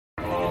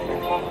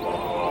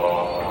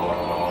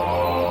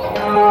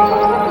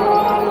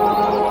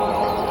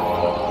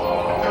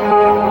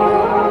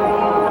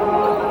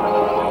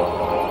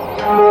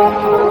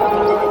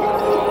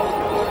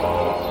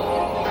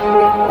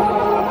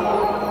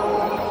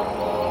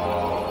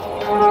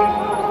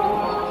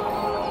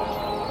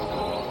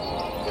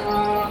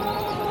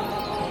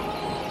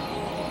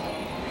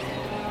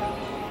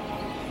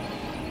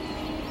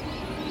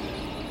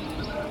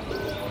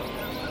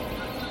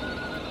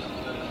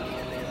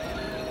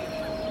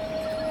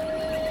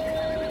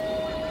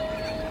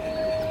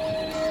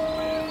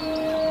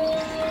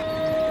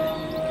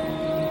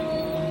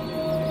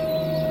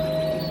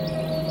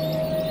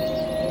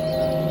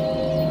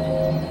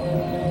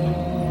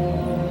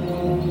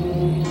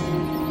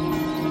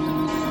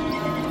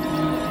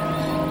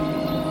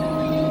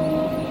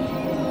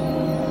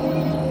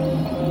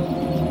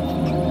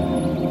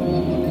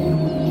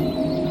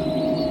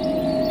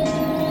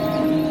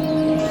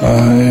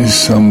I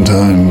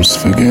sometimes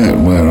forget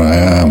where I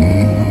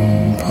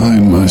am,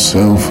 find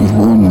myself with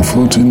one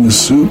foot in the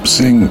soup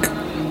sink,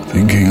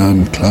 thinking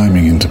I'm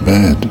climbing into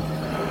bed.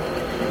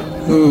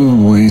 The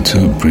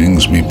waiter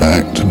brings me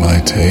back to my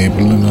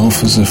table and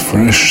offers a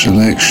fresh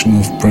selection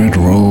of bread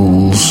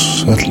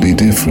rolls, subtly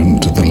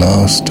different to the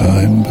last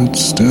time, but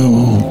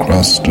still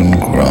crust and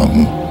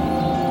crumb.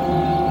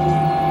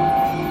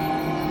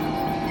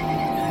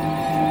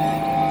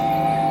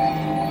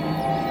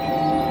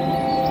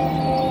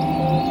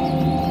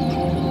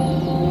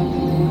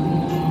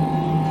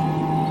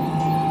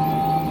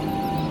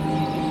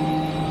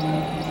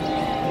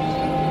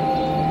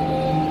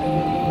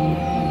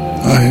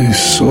 I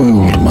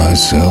soiled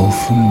myself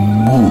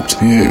and walked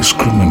the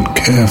excrement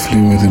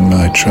carefully within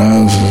my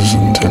trousers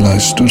until I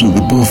stood at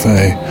the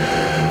buffet,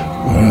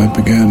 where I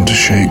began to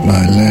shake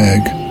my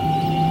leg.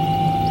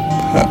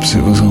 Perhaps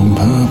it was on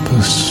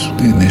purpose,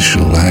 the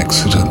initial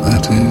accident,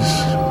 that is.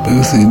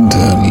 Both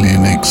internally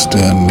and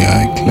externally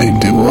I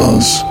claimed it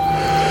was.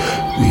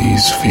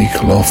 These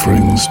fecal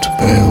offerings to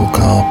pale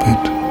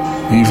carpet.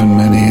 Even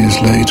many years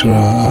later,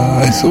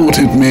 I thought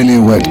it merely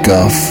a wet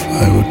guff,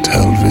 I would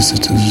tell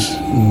visitors,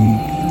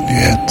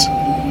 yet...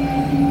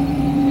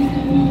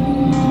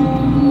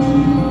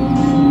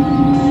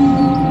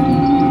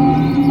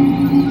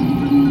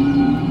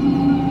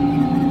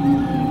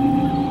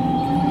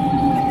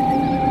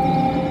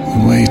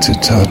 The waiter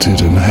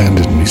tutted and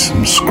handed me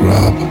some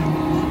scrub.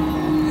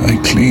 I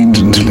cleaned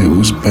until it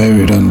was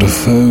buried under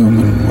foam,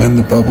 and when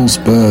the bubbles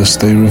burst,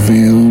 they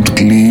revealed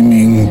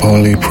gleaming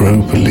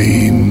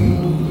polypropylene.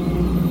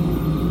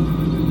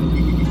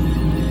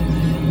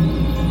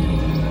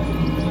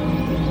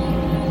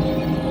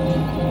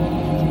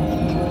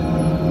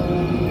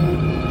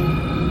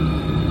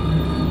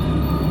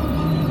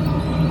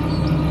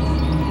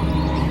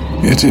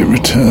 Yet it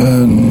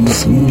returned,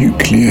 the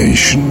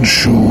nucleation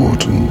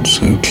short, and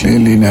so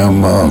clearly now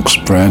marks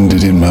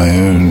branded in my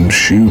own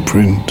shoe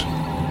print.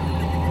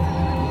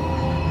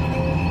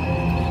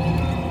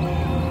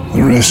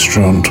 The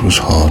restaurant was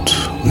hot,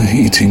 the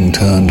heating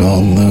turned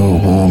on though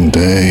a warm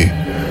day.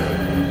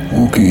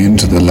 Walking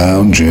into the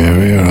lounge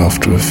area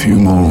after a few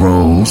more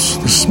rolls,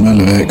 the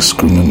smell of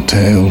excrement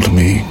tailed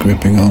me,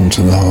 gripping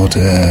onto the hot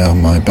air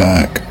on my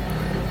back.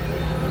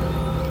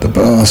 The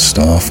bar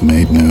staff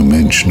made no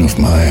mention of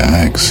my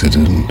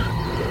accident,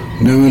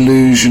 no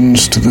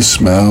allusions to the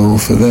smell,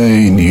 for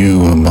they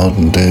knew a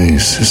modern-day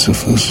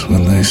Sisyphus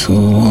when they saw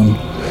one.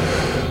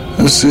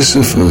 A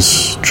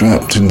Sisyphus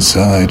trapped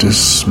inside a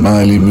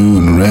Smiley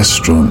Moon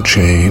restaurant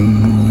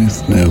chain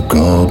with no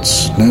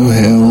gods, no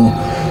hill,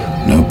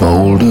 no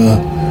boulder,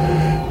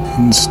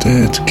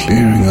 instead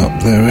clearing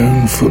up their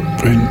own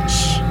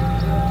footprints,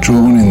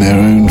 drawn in their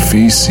own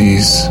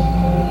feces,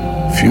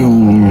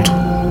 fueled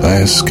by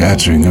a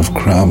scattering of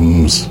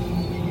crumbs.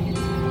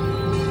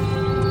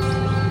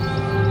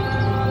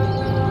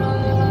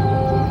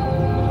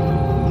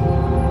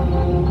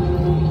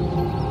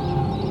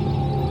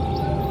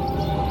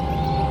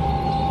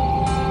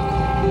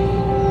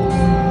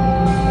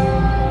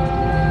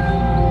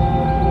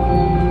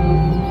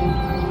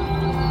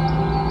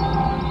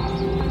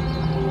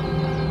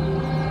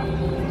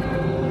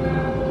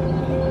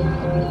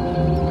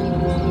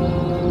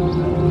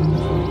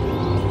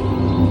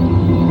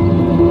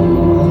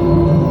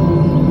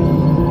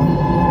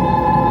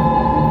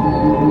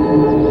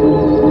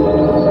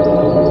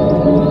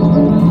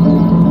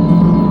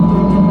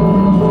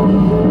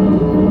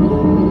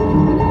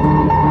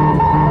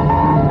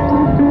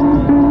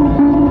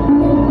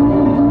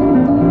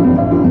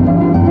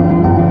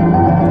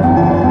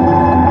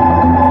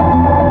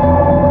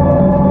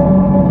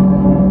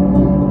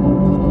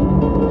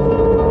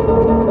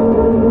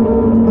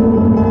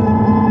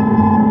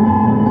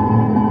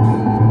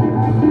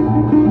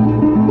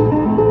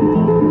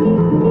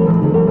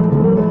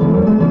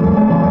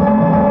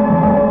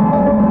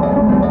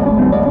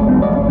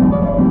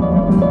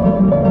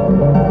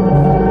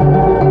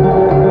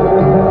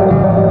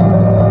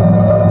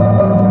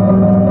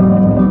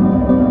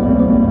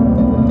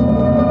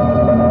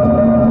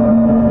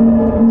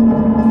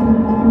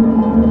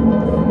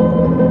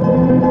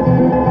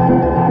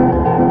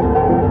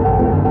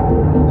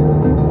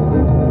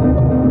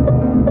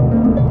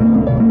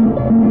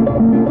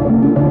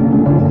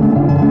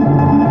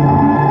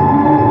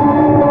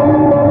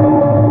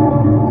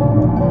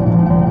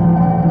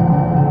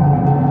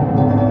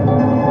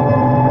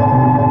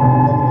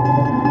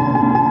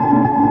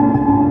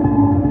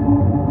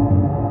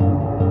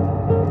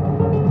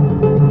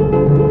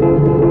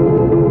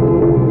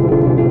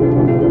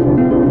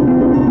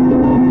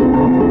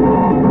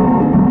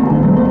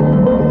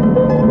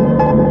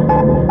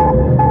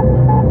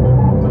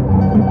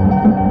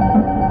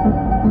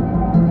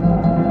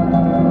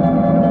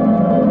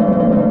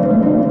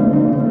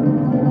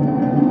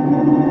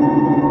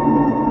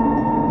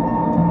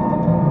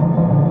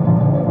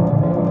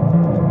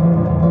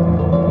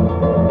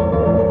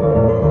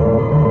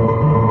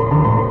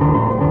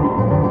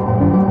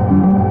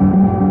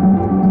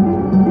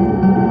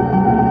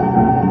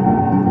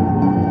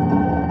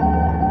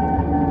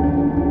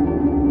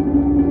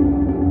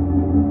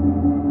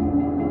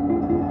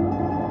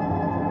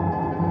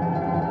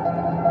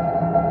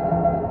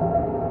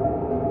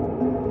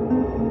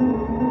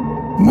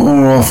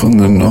 often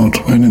than not,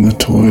 when in the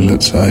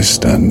toilets, I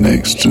stand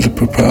next to the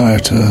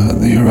proprietor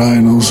at the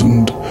urinals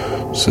and,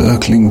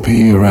 circling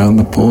pee around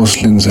the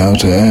porcelain's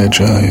outer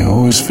edge, I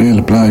always feel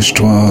obliged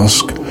to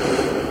ask,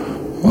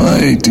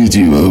 "Why did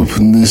you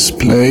open this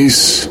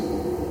place?"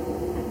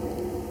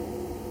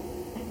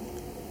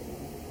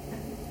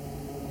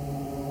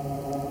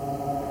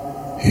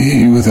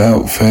 He,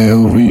 without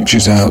fail,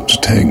 reaches out to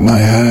take my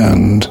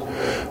hand,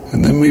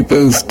 and then we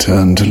both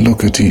turn to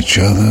look at each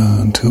other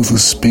until the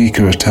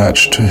speaker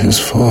attached to his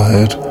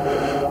forehead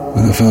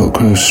with a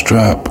Velcro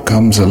strap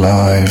comes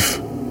alive.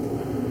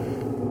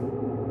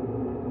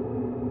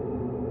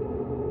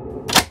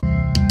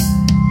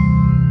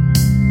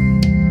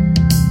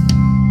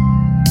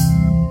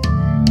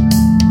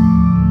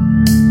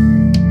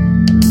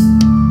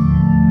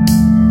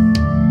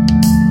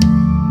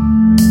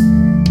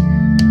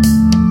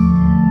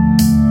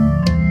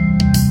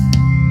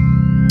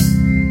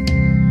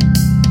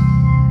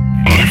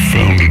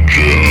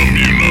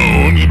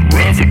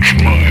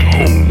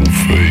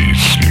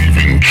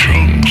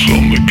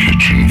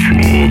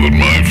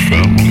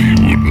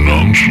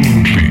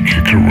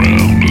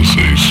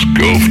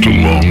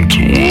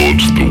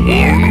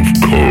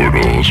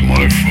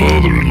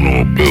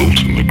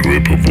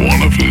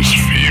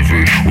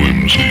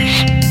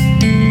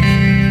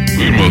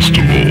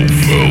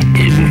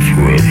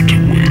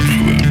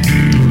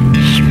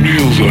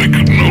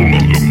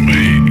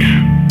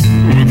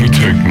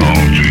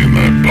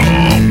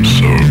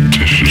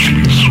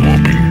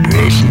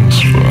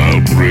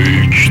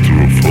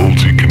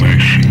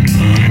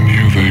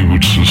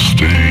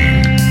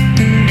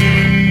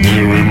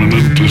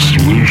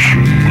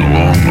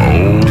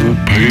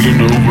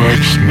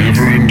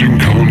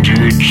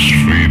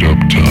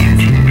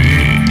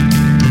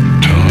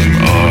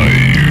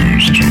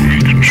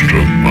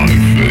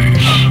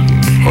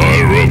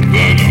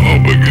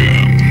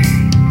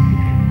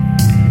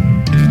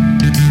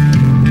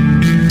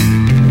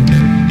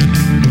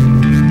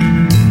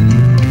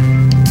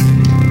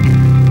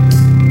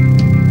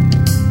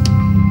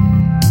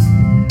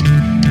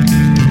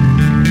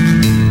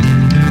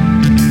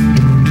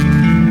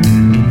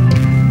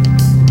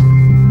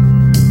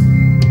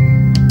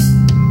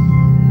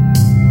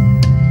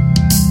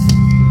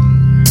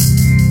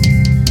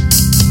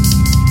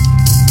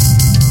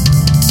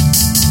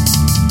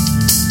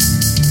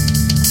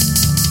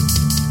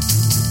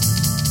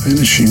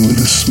 Finishing with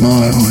a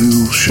smile,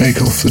 he'll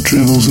shake off the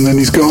dribbles and then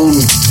he's gone.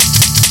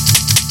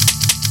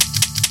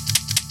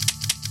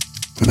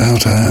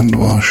 Without a hand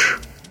wash.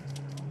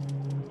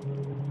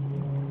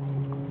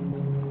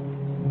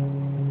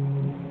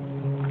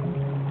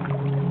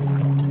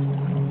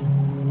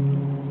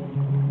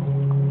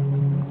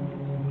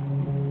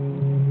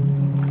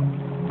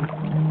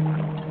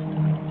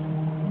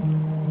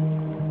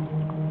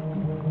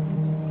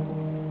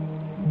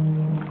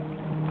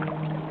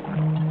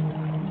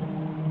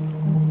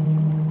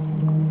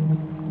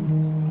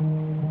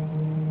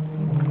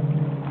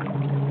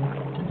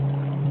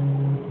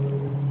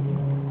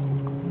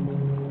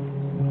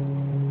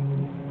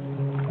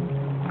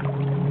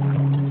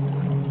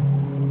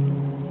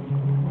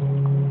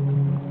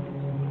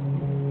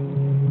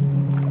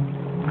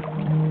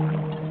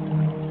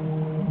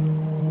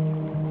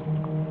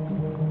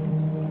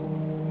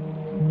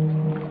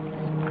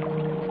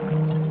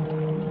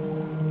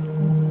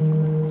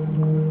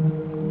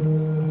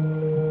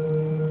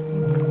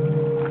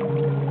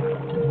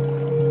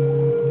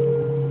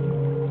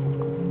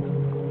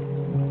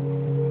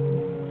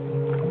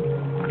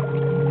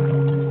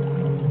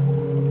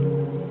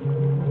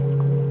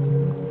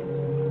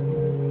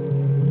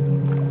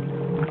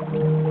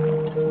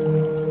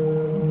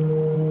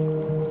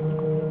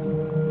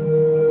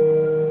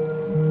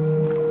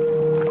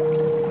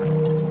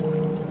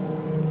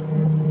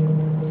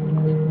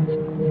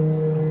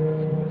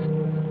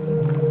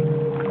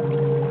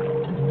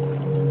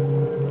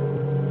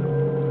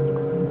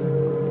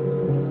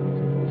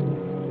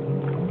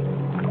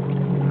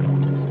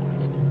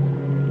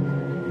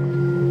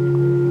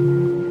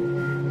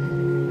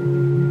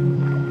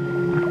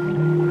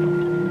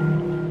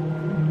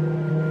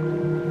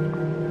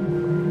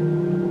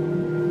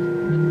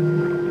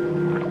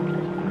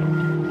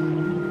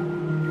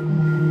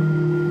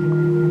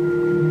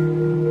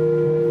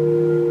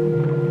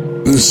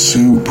 The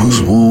soup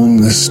was warm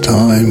this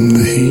time,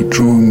 the heat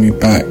drawing me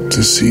back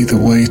to see the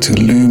waiter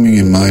looming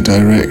in my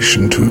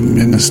direction to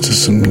administer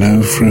some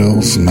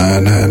no-frills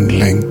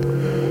manhandling.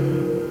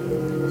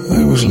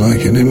 I was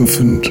like an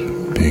infant,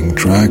 being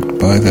dragged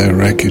by their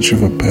wreckage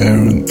of a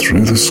parent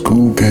through the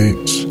school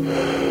gates,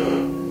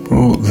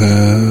 brought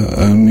there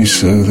only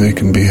so they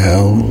can be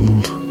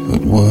held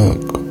at work.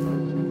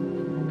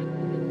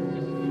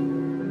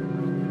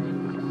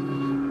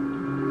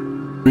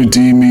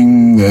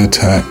 Redeeming their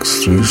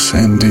tax through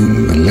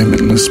sending the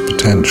limitless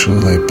potential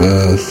they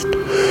birthed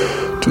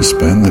to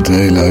spend the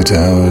daylight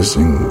hours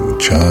in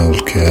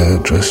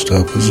childcare dressed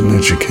up as an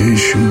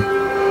education,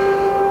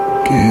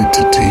 geared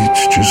to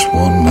teach just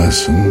one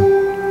lesson.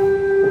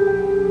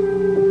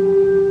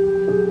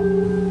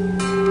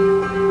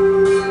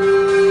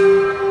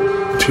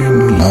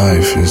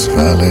 life is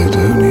valid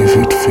only if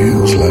it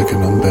feels like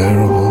an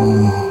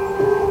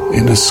unbearable,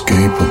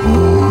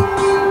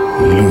 inescapable